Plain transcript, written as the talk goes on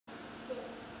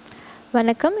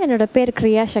வணக்கம், என்னோட பேர்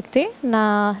கிரியாசக்தி.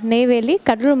 நான் நெய்வேலி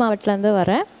கடலூர் மாவட்டத்துலேருந்து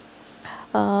வரேன்.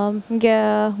 இங்கே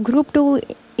குரூப் 2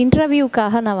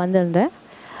 இன்டர்வியூக்காக நான் வந்திருந்தேன்.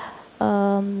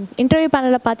 இன்டர்வியூ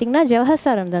பேனலில் பார்த்தீங்கன்னா ஜவஹர்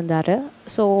சார் வந்திருந்தார்.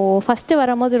 ஸோ ஃபஸ்ட்டு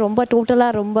வரும்போது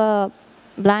ரொம்ப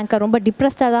பிளாங்காக ரொம்ப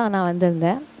டிப்ரெஸ்டாக தான் நான்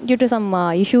வந்திருந்தேன். Due to some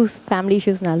family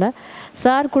இஷ்யூஸ்னால.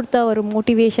 Sir கொடுத்த ஒரு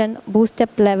மோட்டிவேஷன்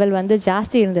பூஸ்டப் லெவல் வந்து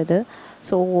ஜாஸ்தி இருந்தது.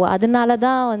 ஸோ அதனால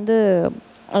தான்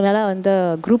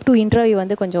அதனால் குரூப் 2 இன்டர்வியூ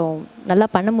வந்து கொஞ்சம் நல்லா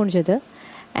பண்ண முடிஞ்சது.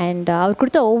 அண்ட் அவர்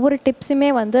கொடுத்த ஒவ்வொரு டிப்ஸுமே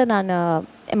நான்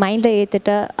மைண்டில்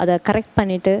ஏற்றுட்டு அதை கரெக்ட்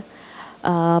பண்ணிவிட்டு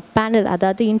பேனல்,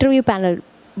 அதாவது இன்டர்வியூ பேனல்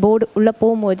போர்டு உள்ளே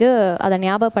போகும்போது அதை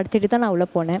ஞாபகப்படுத்திட்டு தான் நான் உள்ளே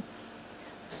போனேன்.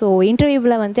 ஸோ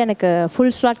இன்டர்வியூவில் எனக்கு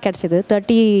ஃபுல் ஸ்லாட் கிடச்சிது,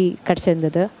 30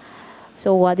 கிடச்சிருந்தது. ஸோ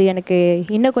அது எனக்கு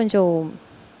இன்னும் கொஞ்சம்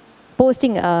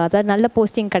போஸ்டிங், அதாவது நல்ல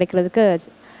போஸ்டிங் கிடைக்கிறதுக்கு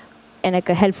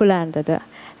எனக்கு ஹெல்ப்ஃபுல்லாக இருந்தது.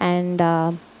 And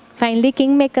finally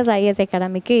king makers IAS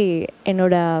அகாடமிக்கு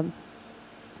என்னோட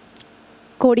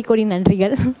கோடி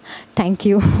நன்றிகள்.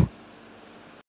 தேங்க்யூ.